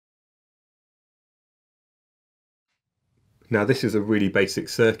Now this is a really basic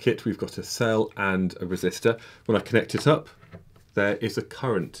circuit. We've got a cell and a resistor. When I connect it up, there is a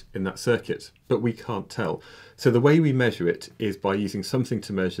current in that circuit, but we can't tell. So the way we measure it is by using something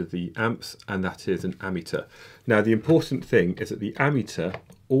to measure the amps, and that is an ammeter. Now the important thing is that the ammeter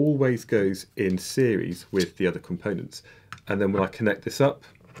always goes in series with the other components. And then when I connect this up,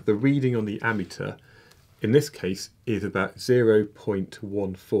 the reading on the ammeter, in this case, is about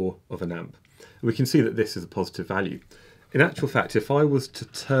 0.14 of an amp. And we can see that this is a positive value. In actual fact, if I was to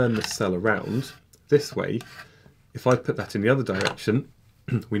turn the cell around this way, if I put that in the other direction,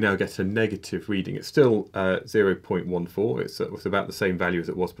 we now get a negative reading. It's still 0.14, it's about the same value as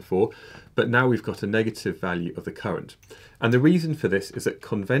it was before, but now we've got a negative value of the current. And the reason for this is that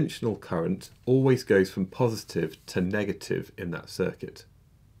conventional current always goes from positive to negative in that circuit.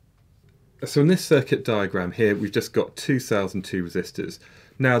 So in this circuit diagram here, we've just got two cells and two resistors.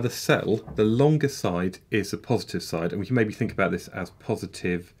 Now the cell, the longer side is the positive side, and we can maybe think about this as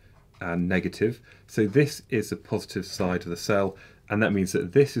positive and negative. So this is the positive side of the cell, and that means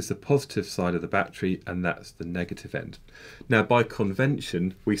that this is the positive side of the battery, and that's the negative end. Now by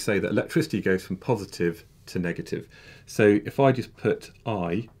convention, we say that electricity goes from positive to negative. So if I just put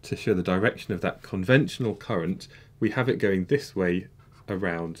I to show the direction of that conventional current, we have it going this way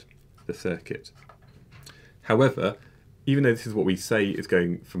around the circuit. However, even though this is what we say is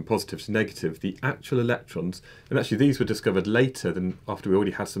going from positive to negative, the actual electrons, and actually these were discovered later than after we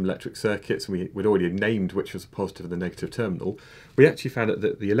already had some electric circuits and we'd already named which was the positive and the negative terminal, we actually found out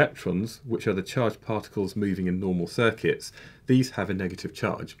that the electrons, which are the charged particles moving in normal circuits, these have a negative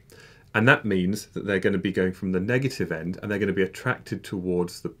charge. And that means that they're going to be going from the negative end and they're going to be attracted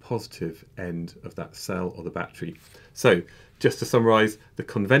towards the positive end of that cell or the battery. So, just to summarise, the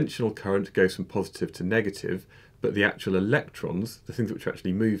conventional current goes from positive to negative, but the actual electrons, the things which are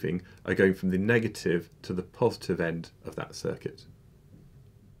actually moving, are going from the negative to the positive end of that circuit.